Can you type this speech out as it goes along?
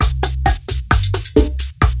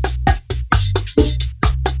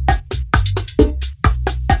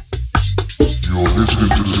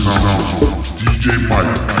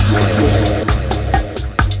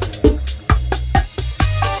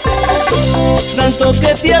tanto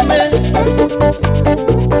que te amé,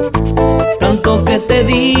 tanto que te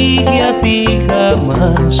di que a ti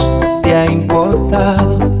jamás te ha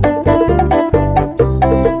importado.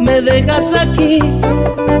 Me dejas aquí,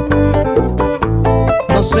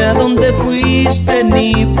 no sé a dónde fuiste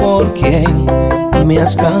ni por quién me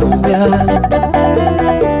has cambiado.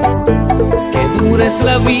 Que dura es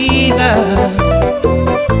la vida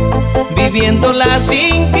viviéndola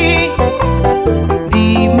sin ti.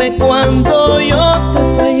 Dime cuándo yo te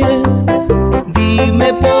fallé,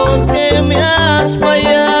 dime por qué me has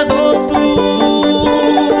fallado tú.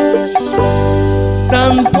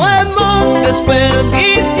 Tanto hemos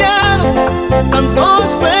desperdiciado,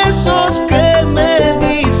 tantos besos que me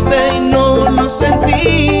diste y no los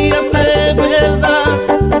sentías de verdad.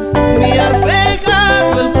 Me has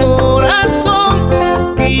dejado el corazón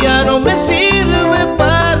que ya no me sirve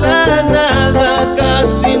para nada,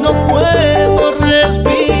 casi no puedo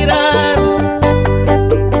respirar.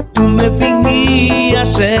 Tú me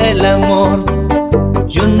fingías el amor,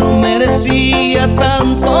 yo no merecía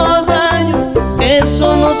tanto daño.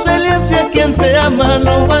 Eso no se le hace a quien te ama,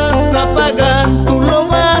 lo vas a pagar, tú lo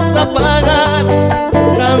vas a pagar.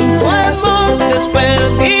 Tanto hemos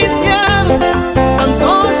desperdiciado,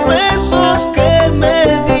 tantos besos que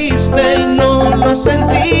me diste y no los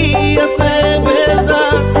sentías de verdad.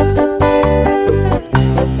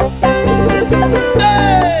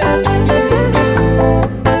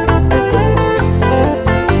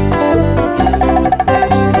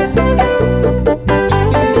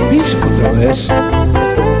 Dice otra vez.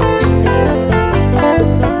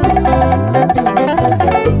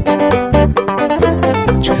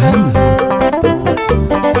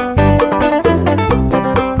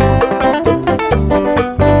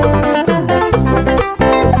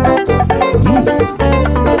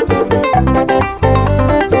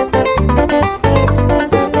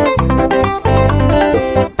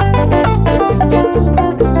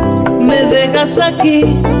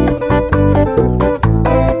 Aquí,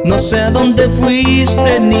 no sé a dónde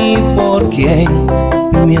fuiste ni por quién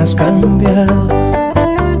me has cambiado.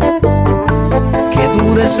 Qué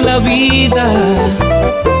dura es la vida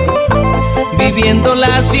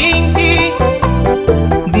viviéndola sin ti.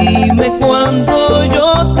 Dime cuándo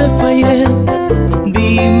yo te fallé,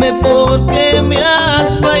 dime por qué me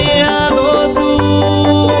has fallado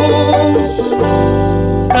tú.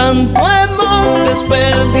 Tanto hemos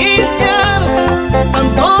desperdiciado,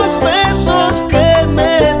 tantos besos que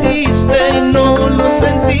me diste y no los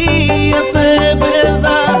sentías de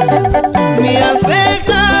verdad. Me has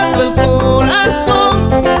dejado el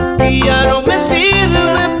corazón y ya no me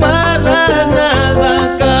sirve para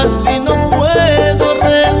nada, casi no puedo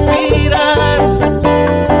respirar.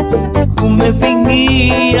 Tú me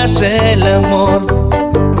fingías el amor,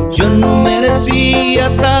 yo no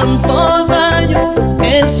merecía tanto daño.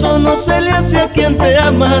 Eso no se le hace a quien te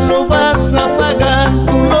ama, lo vas a pagar,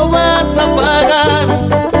 tú lo vas a pagar.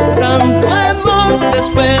 Tanto hemos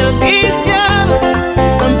desperdiciado,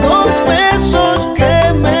 tantos besos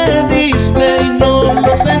que me diste y no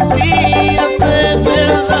los sentías de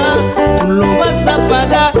verdad. Tú lo vas a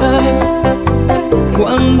pagar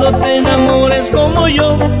cuando te enamores como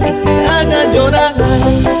yo y te haga llorar.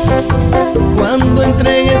 Cuando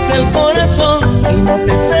entregues el corazón y no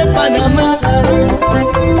te sepan amar,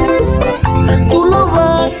 tú lo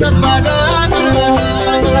vas a pagar.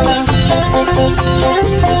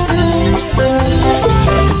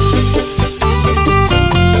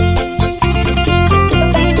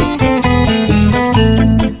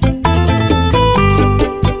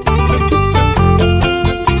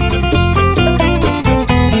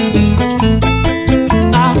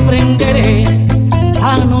 Aprenderé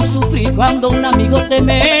a no sufrir cuando un amigo te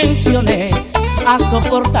mencione, a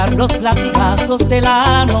soportar los latigazos de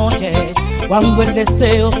la noche, cuando el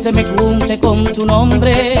deseo se me junte con tu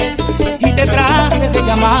nombre y te trate de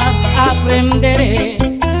llamar. Aprenderé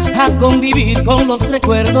a convivir con los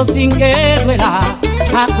recuerdos sin que duela,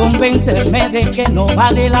 a convencerme de que no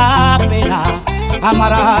vale la pena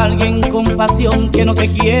amar a alguien con pasión que no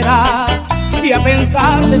te quiera, y a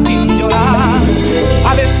pensarte sin llorar,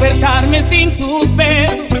 a despertarme sin tus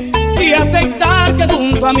besos y aceptar que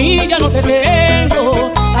junto a mí ya no te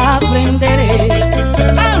tengo. Aprenderé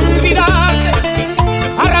a olvidarte,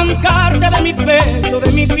 a arrancarte de mi pecho,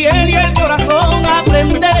 de mi piel y el corazón.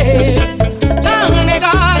 Aprenderé a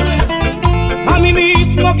negarme a mí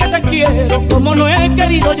mismo que te quiero como no he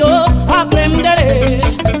querido yo. Aprenderé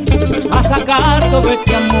a sacar todo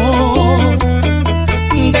este amor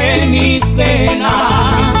de mis penas.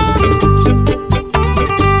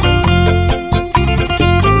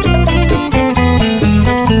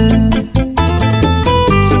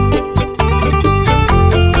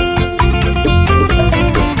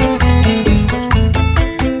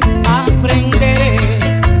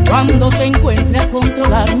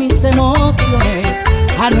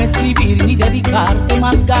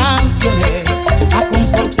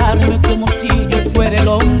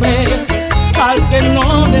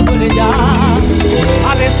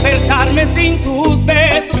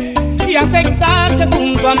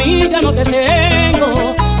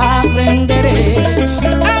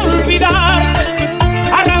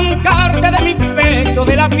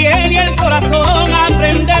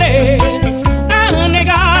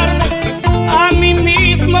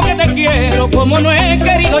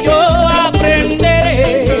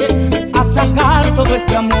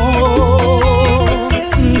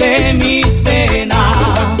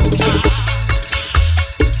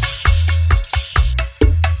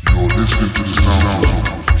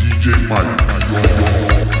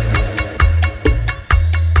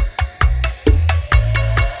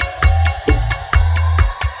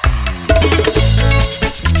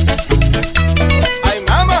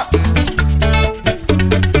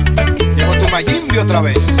 otra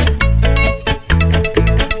vez.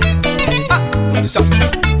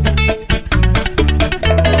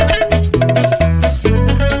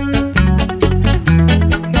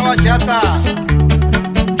 Una bachata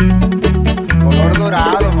color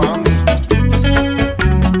dorado, mami.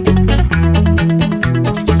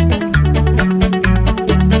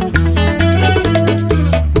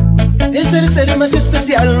 Es el ser más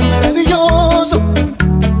especial, maravilloso,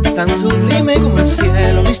 tan sublime como el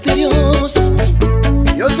cielo misterioso.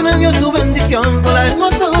 Dios le dio su bendición con la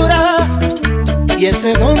hermosura y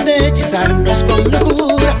ese don de hechizarnos con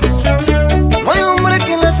locura. No hay hombre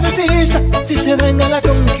que las resista si se den a la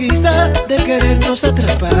conquista de querernos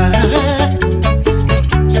atrapar.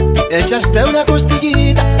 Echaste una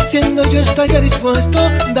costillita, siendo yo estaría dispuesto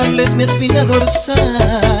a darles mi espina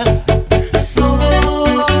dorsal.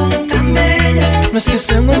 Son tan bellas. No es que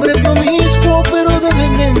sea un hombre promiscuo, pero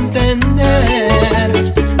deben de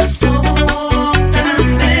entender. Son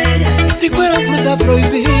tan bellas. Si fuera fruta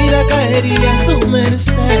prohibida, caería a su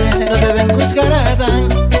merced. No deben juzgar a Adán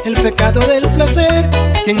el pecado del placer,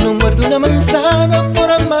 quien no muerde una manzana por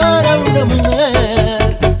amar a una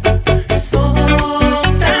mujer.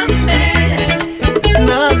 Son tan bellas.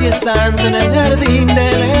 Nadie es santo en el jardín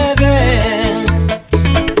del Edén.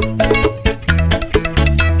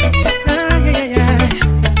 Ay, ay, ay.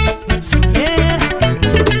 Yeah.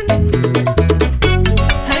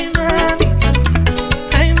 Ay, mami.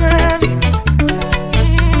 Ay, mami.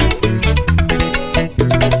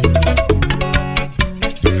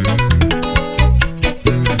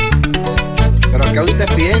 ¿Pero qué usted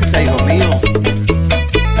piensa, hijo mío?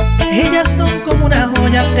 Ellas son como una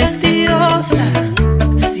joya preciosa.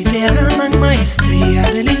 Si te aman, maestría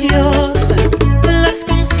religiosa. Las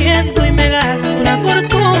consiento y me gasto una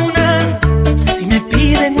fortuna. Si me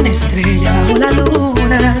piden una estrella bajo la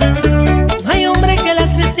luna. No hay hombre que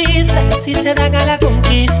las resista si se dan a la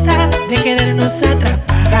conquista de querernos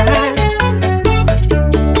atrapar.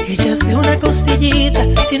 Ellas de una costillita,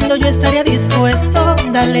 siendo yo estaría dispuesto a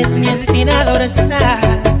darles mi espina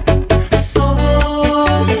dorsal.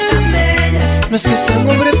 Son tan bellas. No es que sea un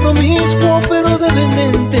hombre promiscuo, pero deben de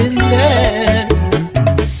entender.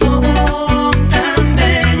 Son tan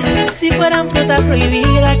bellas. Si fueran fruta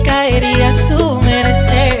prohibida, caería a su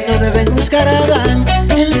merced. No deben juzgar a Adán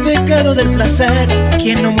el pecado del placer,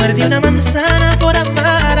 quien no muerde una manzana por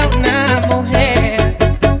amar a una mujer.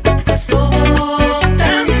 Son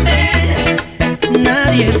tan bellas.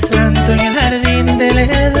 Nadie es santo en el jardín del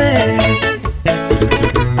Edén.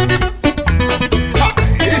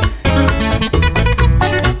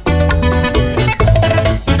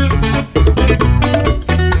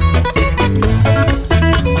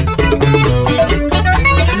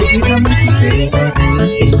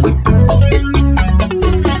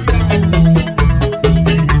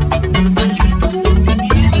 Maldito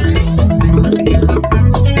sentimiento.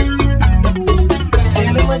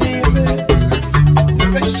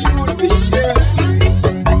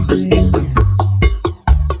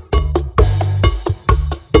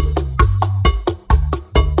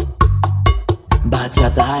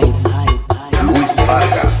 Bachata Hits. Luis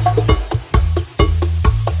Vargas,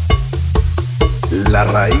 la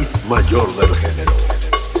raíz mayor del género.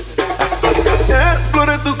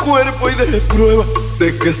 Exploré tu cuerpo y dejé prueba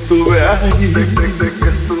de que estuve ahí,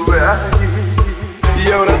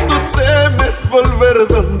 y ahora tú temes volver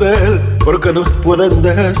donde él, porque nos pueden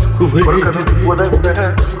descubrir.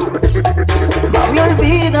 Mami,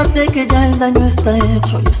 olvídate que ya el daño está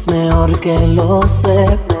hecho y es mejor que lo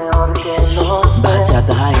sepa.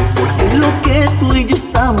 Bachata Hits. Porque lo que tú y yo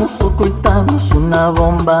estamos ocultando es una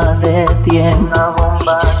bomba de tiempo.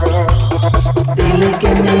 Dile que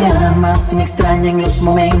me amas y me extraña en los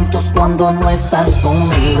momentos cuando no estás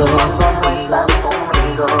conmigo.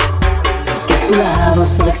 Que a su lado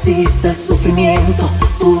solo existe sufrimiento,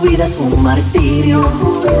 tu vida es un martirio.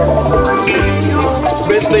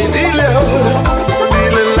 Vete y dile ahora,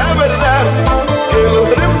 dile la verdad, que lo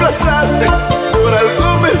reemplazaste por algo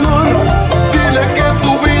mejor. Dile que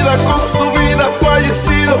tu vida con su vida ha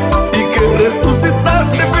fallecido y que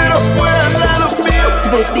resucitaste, pero fue al lado mío.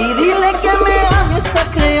 Vete y dile que me ama y está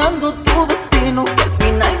creando tu destino, que al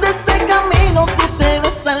final de este camino tú te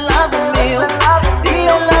ves al lado mío.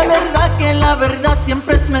 Dile la verdad, que la verdad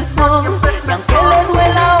siempre es mejor, y aunque le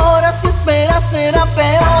duela ahora, si espera será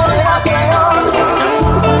peor.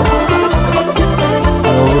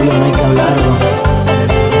 Obvio no hay que hablarlo,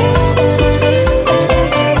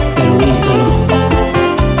 pero díselo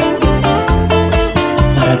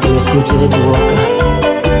para que lo escuche de tu boca.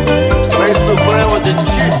 Rey supremo de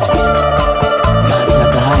Chile.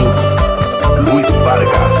 Bachata Hits. Luis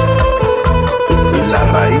Vargas, la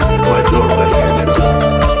raíz mayor del género.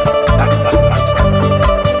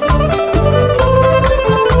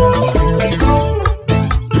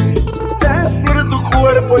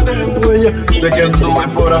 de que anduve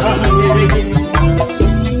por ahí.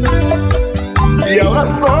 Y ahora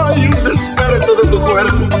soy un desperto de tu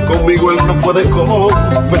cuerpo, conmigo él no puede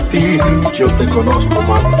competir. Yo te conozco,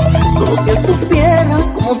 mami. Solo si él supiera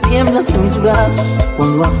cómo tiemblas en mis brazos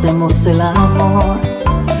cuando hacemos el amor.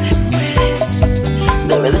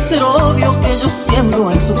 Debe de ser obvio que yo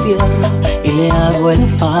siembro en su tierra y le hago el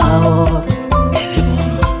favor.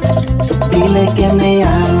 Dile que me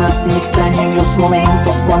amas y me extraña en los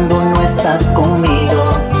momentos cuando no estás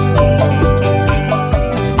conmigo.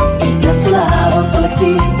 Y que a su lado solo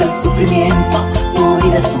existe el sufrimiento, tu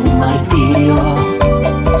vida es un martirio.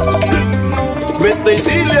 Vete y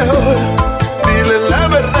dile ahora, dile la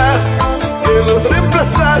verdad, que lo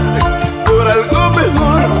reemplazaste por algo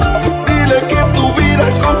mejor. Dile que tu vida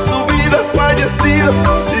con su vida ha fallecido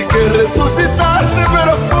y que resucitaste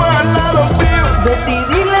pero fue al lado mío. Vete y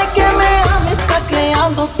dile que me ama, está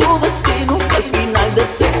creando tu destino, que al final de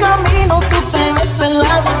este camino tú te ves al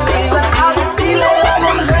lado mío. Dile la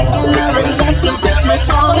verdad, que la verdad siempre es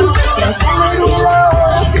mejor, que hace de mí la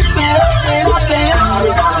hora si esperas será peor.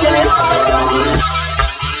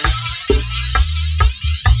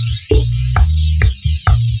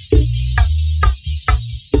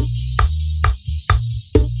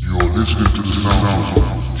 Listening to the sounds of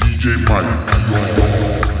DJ MikePR.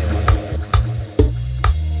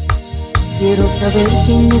 Quiero saber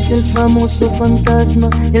quién es el famoso fantasma,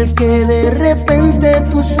 el que de repente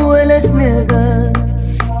tú sueles negar.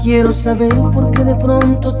 Quiero saber por qué de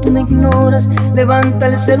pronto tú me ignoras. Levanta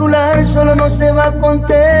el celular, solo no se va a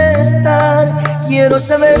contestar. Quiero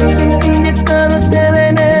saber quién te ha inyectado ese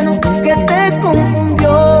veneno que te confundió.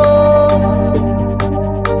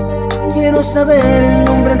 Quiero saber el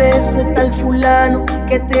nombre de ese tal fulano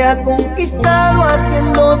que te ha conquistado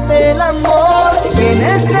haciéndote el amor. ¿Quién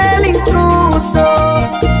es el intruso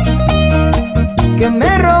que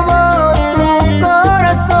me robó tu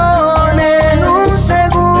corazón en un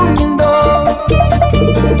segundo?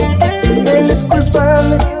 Él es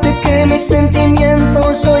culpable de que mis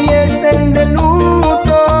sentimientos hoy estén de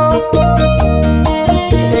luto.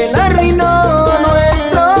 Él arruinó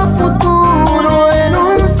nuestro futuro en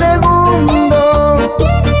un segundo.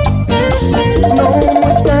 No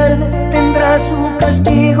muy tarde tendrá su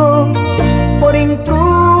castigo por intruso.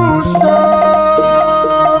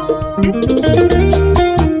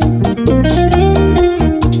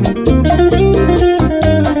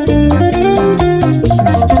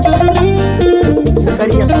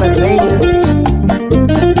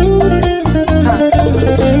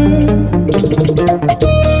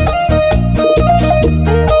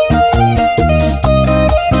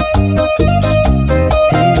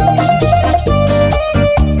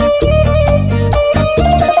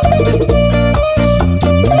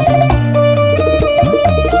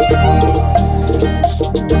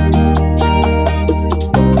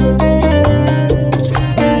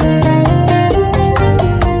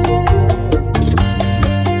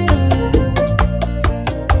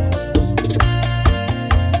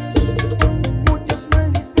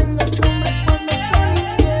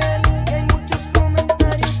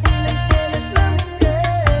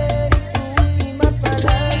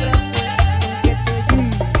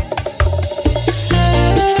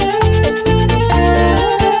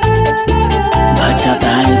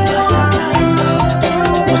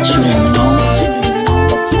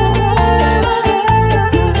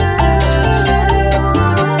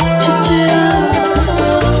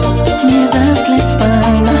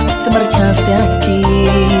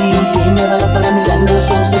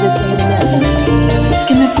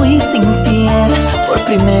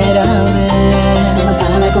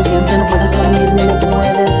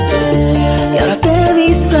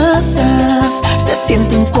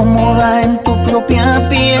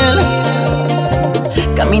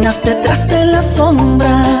 Detrás de la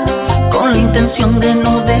sombra, con la intención de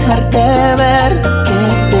no dejarte ver. Qué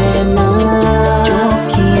pena. Yo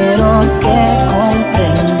quiero que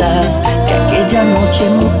comprendas que aquella noche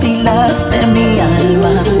mutilaste mi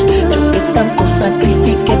alma. Yo que tanto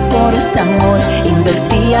sacrifiqué por este amor,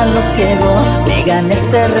 invertí a lo ciego, me gané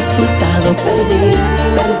este resultado. Perdí,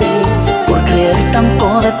 por creer tanto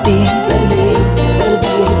de ti. Perdí,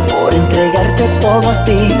 por entregarte todo a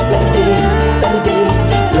ti. Perdí.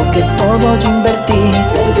 Lo que todo yo invertí,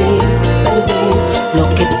 perdí. Lo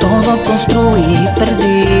que todo construí,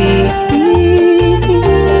 perdí.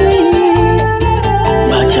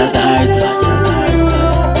 Bachata.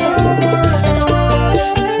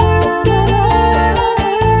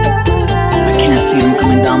 I can't see them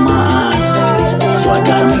coming down my eyes, so I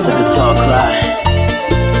gotta make the guitar cry.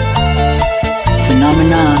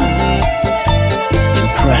 Phenomenon.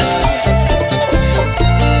 Impressed.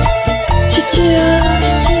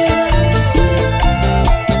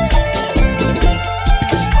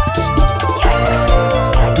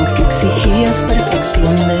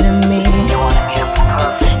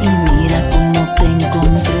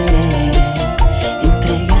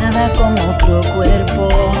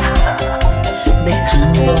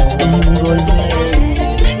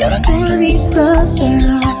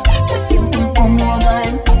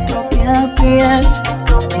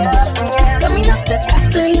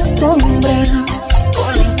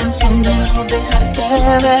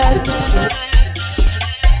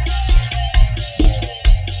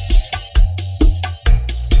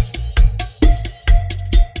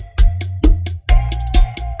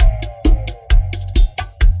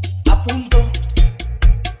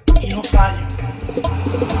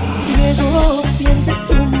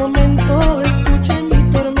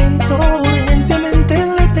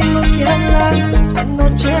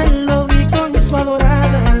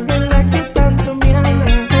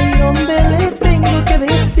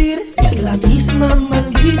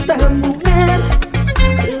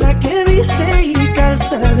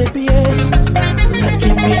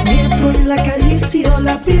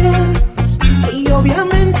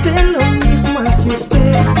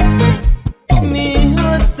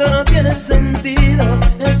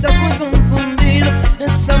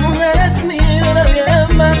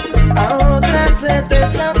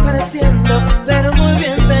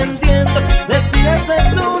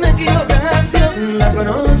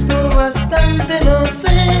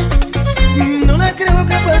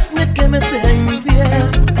 hazme que me sea infiel.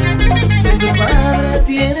 Soy tu padre,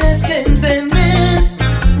 tienes que entender.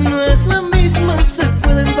 No es la misma, se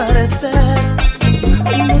pueden parecer.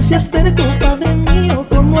 No seas terco, padre mío,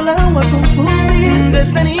 como el agua confundir.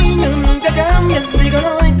 Desde niño nunca cambias, digo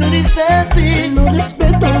no y tú dices sí. No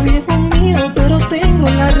respeto, viejo mío, pero tengo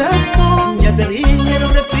la razón. Ya te dije, lo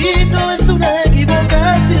repito, es una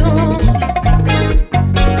equivocación.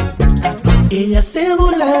 Ella se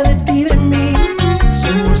burla de ti, de mí.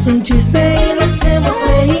 Somos un chiste y lo hacemos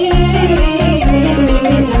reír.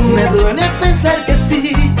 Me duele pensar que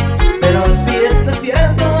sí, pero si está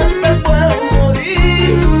cierto hasta puedo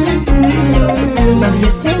morir.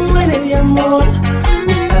 Nadie se muere de amor.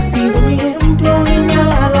 Usted ha sido mi ejemplo y me ha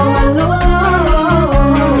dado valor.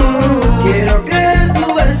 Quiero creer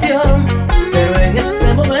tu versión, pero en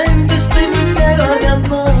este momento estoy muy ciego de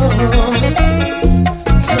amor.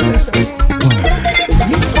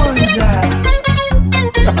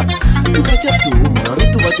 Tú vaya tú, mami,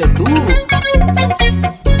 tú vaya tú.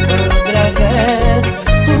 Otra vez,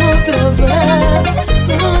 otra vez,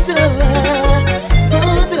 otra vez,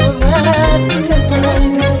 otra vez.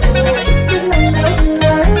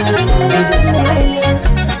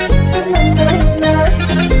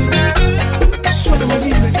 Suéltame,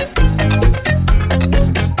 dime.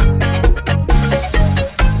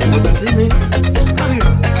 ¿Te gusta así, mi?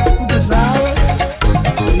 Adiós, usted sabe.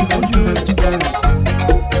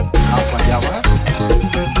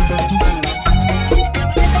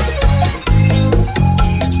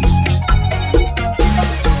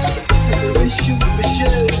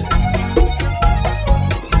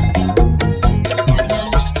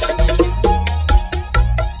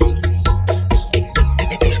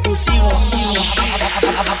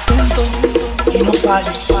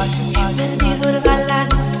 He perdido el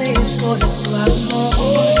balance por tu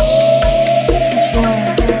amor.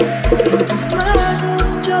 En tus manos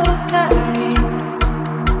yo caí.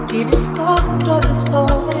 Tienes control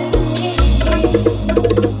sobre mí.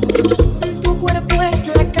 Tu cuerpo es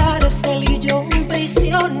la cárcel y yo un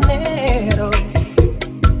prisionero.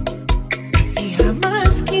 Y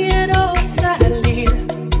jamás quiero salir.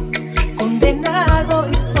 Condenado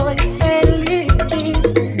y soy feliz.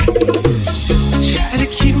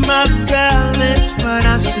 Keep my balance, but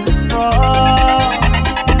I still fall.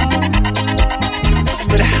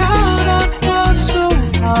 But how'd I fall so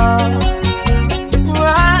hard?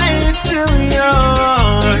 Right into your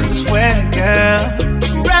arms, where girl,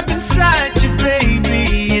 wrapped inside you,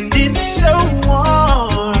 baby, and it's so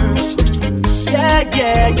warm. Yeah,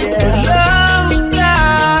 yeah, yeah. Love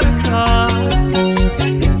without a cause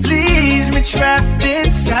leaves me trapped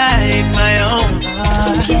inside my own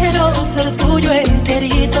heart. Quiero ser tuyo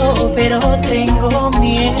enterito, pero tengo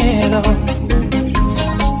miedo.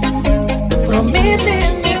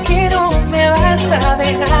 Prométeme que no me vas a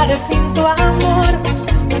dejar sin tu amor.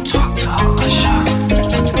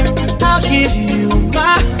 I'll give you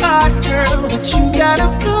my heart, girl, but you gotta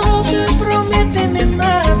promise. Prométeme,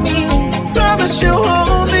 mami. Promise you'll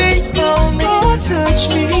hold me, oh, touch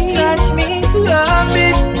me, love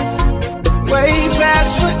me, way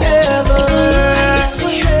past forever.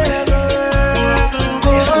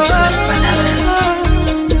 Escucha las palabras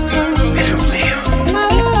de Romeo.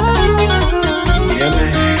 Yeah,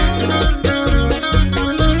 man.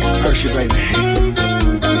 Hershey, baby.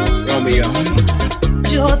 Romeo.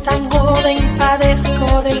 Yo tan joven padezco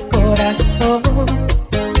del corazón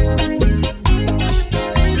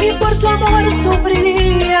y por tu amor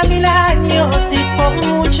sufriría 1000 años y con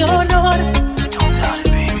mucho honor.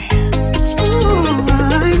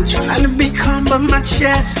 I'm trying to be calm, but my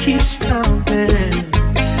chest keeps pumping.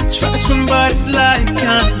 Try to swim, but it's like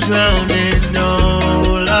I'm drowning. No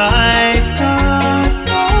lifeguard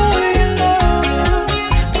for your love,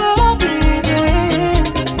 oh baby.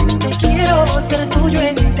 Quiero ser tuyo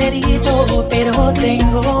enterito, pero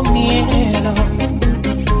tengo miedo.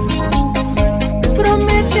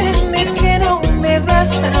 Prométeme que no me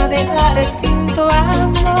vas a dejar sin tu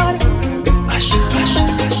amor.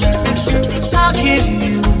 I'll give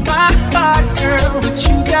you my heart, girl, but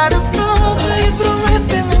you gotta promise.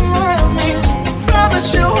 Prométeme, mami.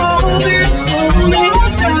 Promise you'll hold it for me.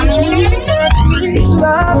 Touch me,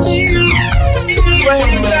 love me, way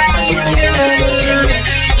back forever.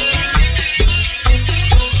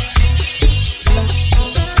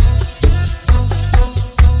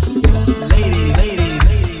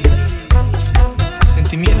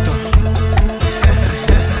 Sentimiento.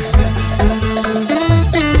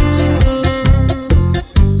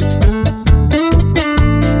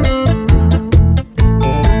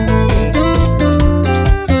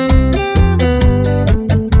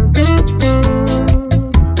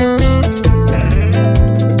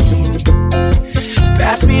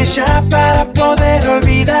 lucha para poder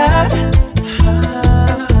olvidar.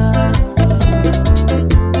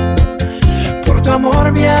 Por tu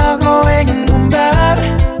amor me hago en un bar.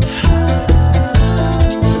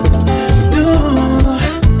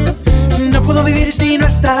 No puedo vivir si no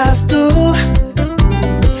estás tú.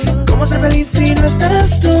 ¿Cómo ser feliz si no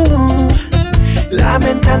estás tú?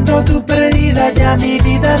 Lamentando tu pérdida, ya mi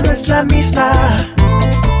vida no es la misma.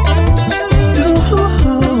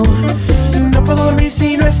 No puedo dormir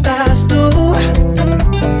si no estás tú.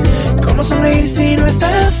 ¿Cómo sonreír si no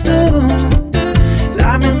estás tú?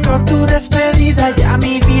 Lamento tu despedida, ya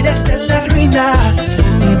mi vida está en la ruina.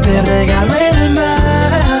 Te regalo el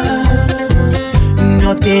mar,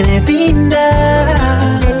 no tiene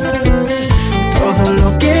final. Todo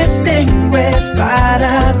lo que tengo es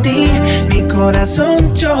para ti. Mi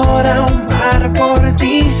corazón llora un mar por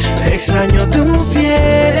ti. Extraño tu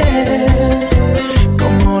piel,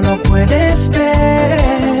 ¿cómo no puedes ver?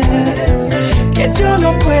 Que yo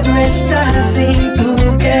no puedo estar sin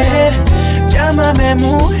tu querer. Llámame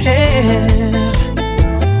mujer.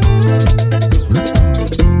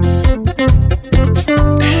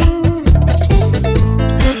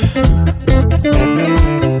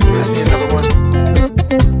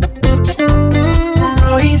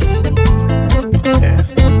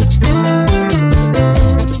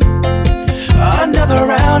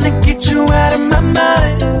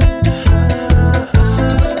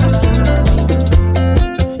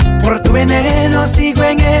 Sigo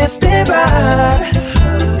en este bar.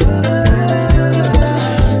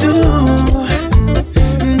 Tú,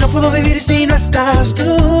 no puedo vivir si no estás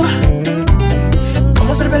tú.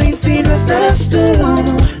 ¿Cómo ser feliz si no estás tú?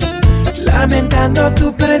 Lamentando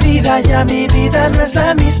tu pérdida, ya mi vida no es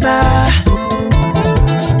la misma.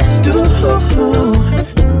 Tú,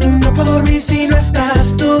 no puedo dormir si no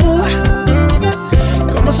estás tú.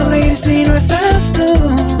 ¿Cómo sonreír si no estás tú?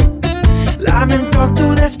 Lamento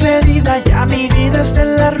tu despedida, ya mi vida está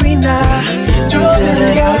en la ruina. Yo te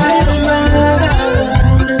regalo el mar,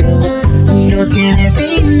 no tiene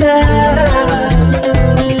final.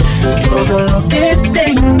 Todo lo que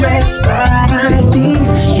tengo es para ti.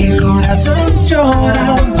 Mi corazón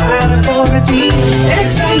llora un mar por ti.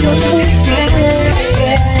 Extraño tu piel,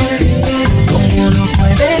 como no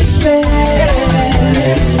puedes ver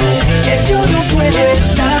que yo no puedo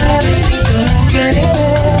estar sin tu querer.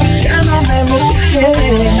 Llámame mujer.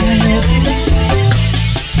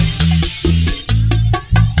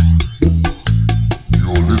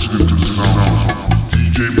 You're listening to the sound of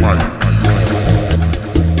DJ Mike.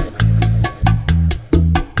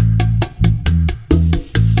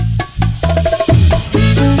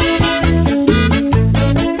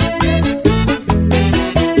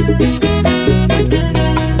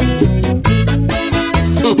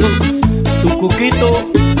 Tu cuquito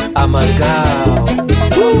amargado.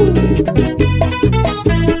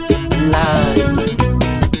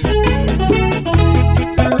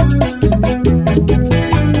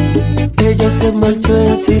 Ella se marchó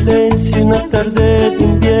en silencio una tarde de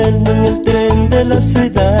invierno en el tren de la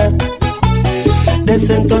ciudad.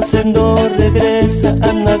 Desde entonces no regresa,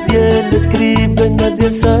 a nadie le escribe,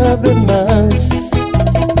 nadie sabe más.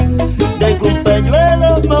 Tengo un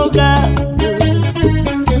pañuelo mojado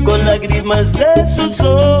con lágrimas de sus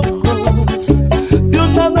ojos, y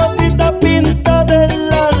una notita pintada en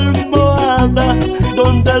la almohada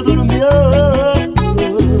donde durmió.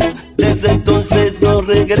 Desde entonces no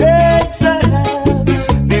regresa,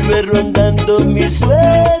 vive rondando mis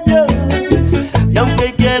sueños, y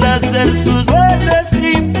aunque quiera ser su dueño es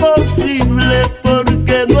imposible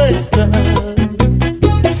porque no está.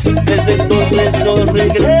 Desde entonces no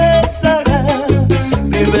regresa,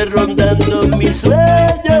 vive rondando mis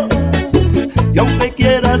sueños, y aunque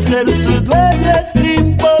quiera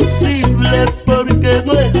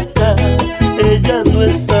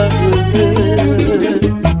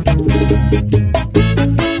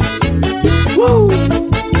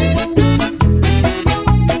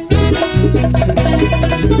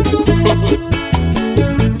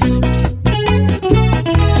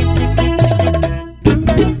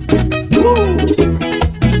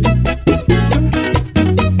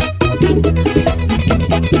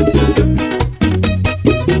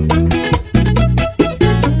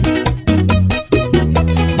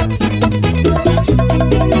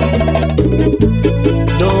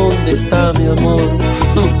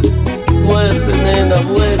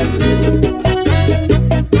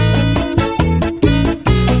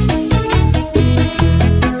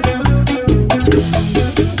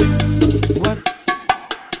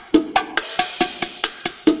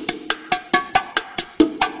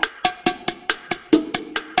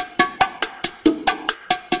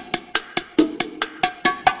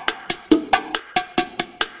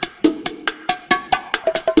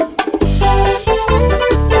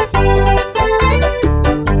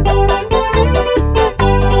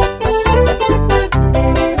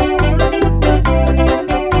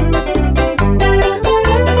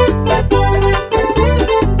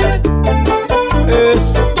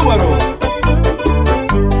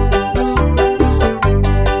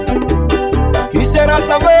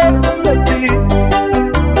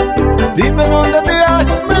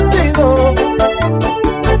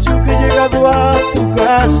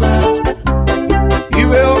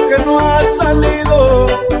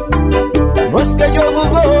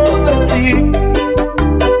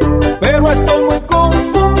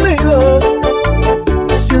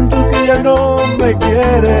no me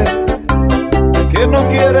quiere, que no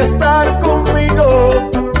quiere estar conmigo.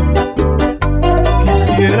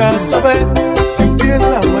 Quisiera saber si un día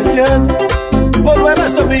en la mañana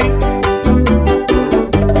volverás a mí.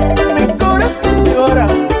 Mi corazón llora,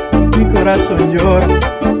 mi corazón llora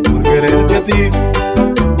por quererte a ti.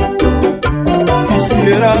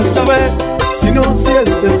 Quisiera saber si no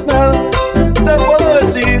sientes nada, te puedo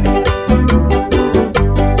decir.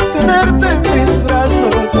 Tenerte en mis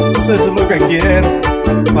brazos, eso es lo que quiero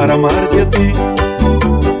para amarte a ti.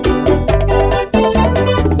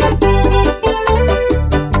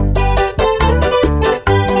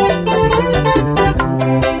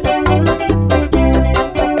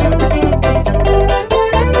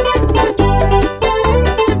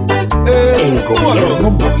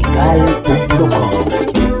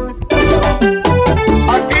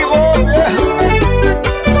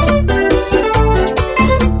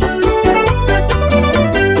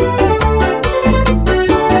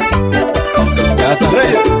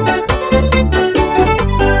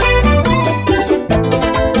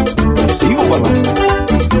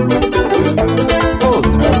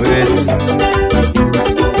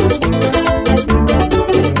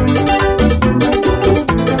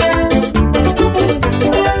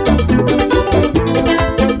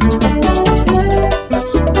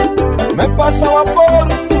 Pasaba por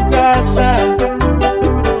tu casa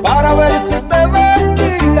para ver si te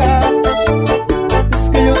veía. Es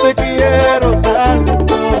que yo te quiero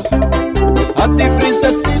tanto, a ti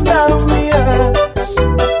princesita mía.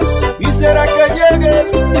 Quisiera que llegue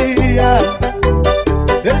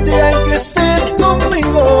el día en que estés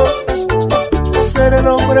conmigo. Ser el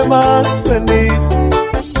hombre más feliz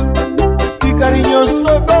y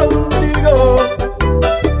cariñoso contigo.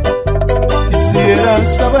 Quisiera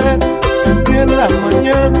saber si un día en la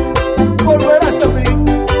mañana volverás a mí.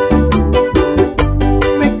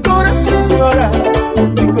 Mi corazón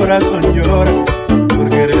llora